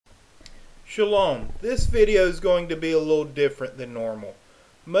Shalom. This video is going to be a little different than normal.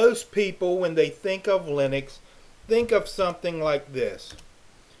 Most people, when they think of Linux, think of something like this.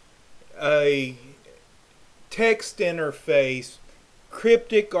 A text interface,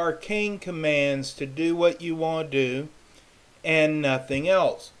 cryptic arcane commands to do what you want to do, and nothing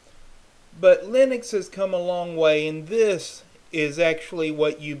else. But Linux has come a long way, and this is actually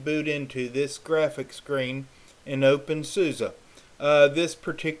what you boot into, this graphic screen in OpenSuse. This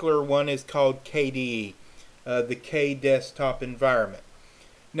particular one is called KDE, the K desktop environment.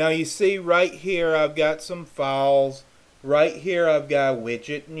 Now you see right here I've got some files. Right here I've got a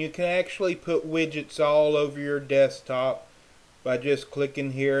widget, and you can actually put widgets all over your desktop by just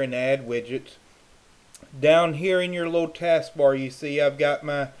clicking here and add widgets. Down here in your little taskbar you see I've got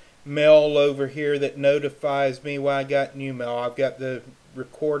my mail over here that notifies me when I got new mail. I've got the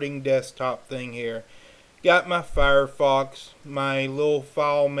recording desktop thing here. Got my Firefox, my little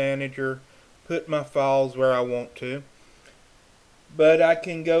file manager, put my files where I want to. But I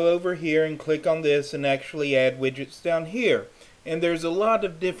can go over here and click on this and actually add widgets down here. And there's a lot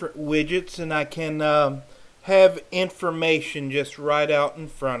of different widgets, and I can have information just right out in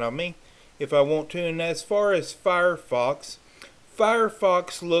front of me if I want to. And as far as Firefox,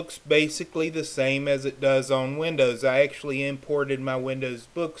 Firefox looks basically the same as it does on Windows. I actually imported my Windows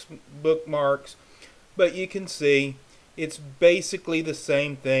bookmarks. But you can see it's basically the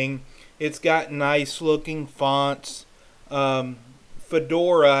same thing. It's got nice looking fonts.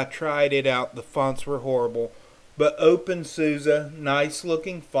 Fedora, I tried it out. The fonts were horrible. But OpenSuse, nice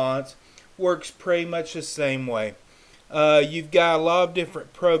looking fonts. Works pretty much the same way. You've got a lot of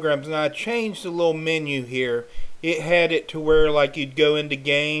different programs. Now I changed the little menu here. It had it to where like you'd go into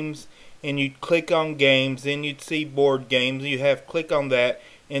games and you'd click on games. Then you'd see board games. You'd have to click on that.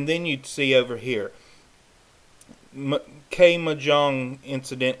 And then you'd see over here. Mahjong,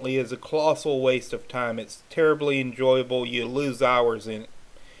 incidentally, is a colossal waste of time. It's terribly enjoyable. You lose hours in it.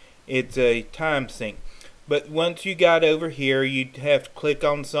 It's a time sink. But once you got over here, you'd have to click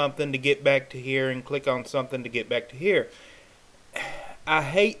on something to get back to here and click on something to get back to here. I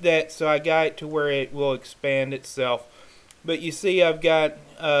hate that, so I got it to where it will expand itself. But you see I've got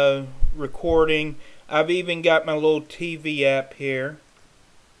recording. I've even got my little TV app here.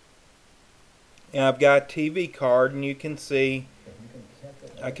 And I've got a TV card, and you can see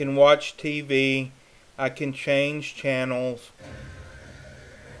I can watch TV, I can change channels.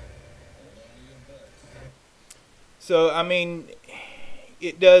 So, I mean,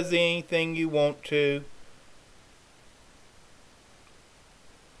 it does anything you want to.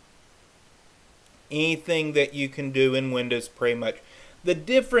 Anything that you can do in Windows pretty much. The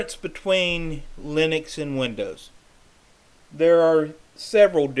difference between Linux and Windows. There are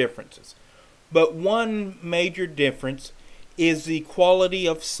several differences. But one major difference is the quality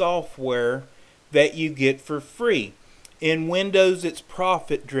of software that you get for free. In Windows it's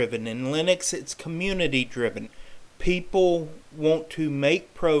profit driven. In Linux it's community driven. People want to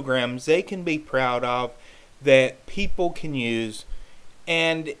make programs they can be proud of that people can use,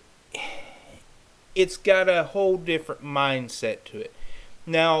 and it's got a whole different mindset to it.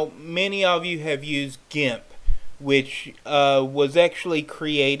 Now many of you have used GIMP, which was actually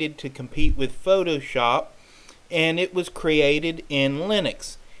created to compete with Photoshop, and it was created in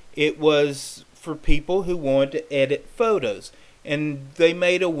Linux. It was for people who wanted to edit photos, and they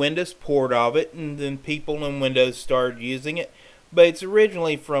made a Windows port of it, and then people in Windows started using it, but it's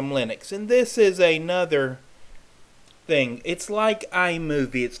originally from Linux. And this is another thing. It's like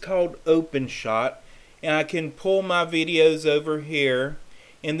iMovie. It's called OpenShot, and I can pull my videos over here,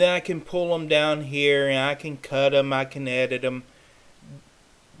 and then I can pull them down here, and I can cut them, I can edit them,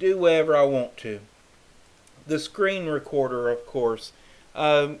 do whatever I want to. The screen recorder, of course.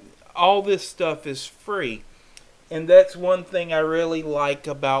 All this stuff is free. And that's one thing I really like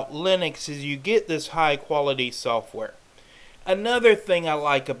about Linux, is you get this high quality software. Another thing I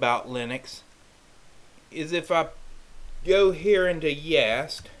like about Linux is if I go here into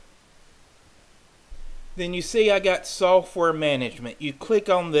Yast, then you see I got software management. You click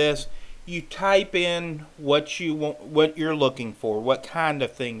on this, you type in what you want, what you're looking for, what kind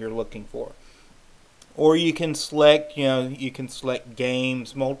of thing you're looking for. Or you can select, you can select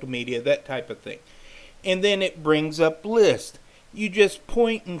games, multimedia, that type of thing. And then it brings up list. You just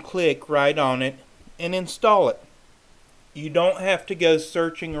point and click right on it and install it. You don't have to go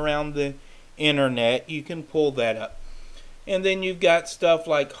searching around the internet. You can pull that up. And then you've got stuff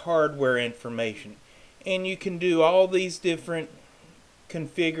like hardware information. And you can do all these different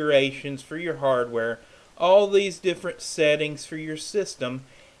configurations for your hardware, all these different settings for your system,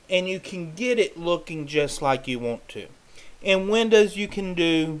 and you can get it looking just like you want to. In Windows, you can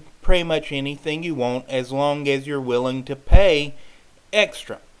do pretty much anything you want as long as you're willing to pay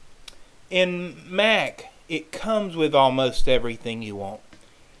extra. In Mac, it comes with almost everything you want.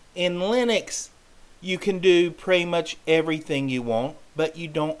 In Linux, you can do pretty much everything you want, but you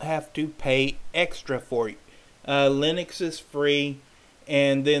don't have to pay extra for it. Linux is free,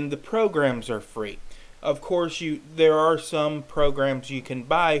 and then the programs are free. Of course, there are some programs you can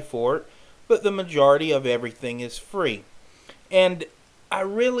buy for it, but the majority of everything is free. And I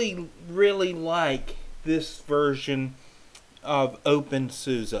really, really like this version of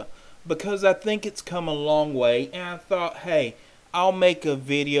OpenSuse because I think it's come a long way, and I thought, hey, I'll make a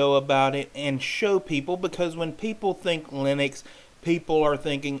video about it and show people, because when people think Linux, people are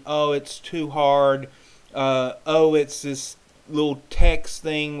thinking, oh, it's too hard, oh, it's this little text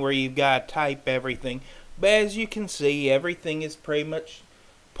thing where you've got to type everything. But as you can see, everything is pretty much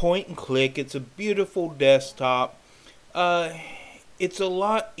point and click. It's a beautiful desktop. It's a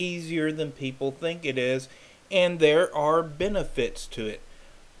lot easier than people think it is, and there are benefits to it.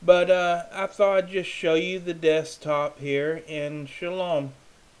 But I thought I'd just show you the desktop here, and shalom.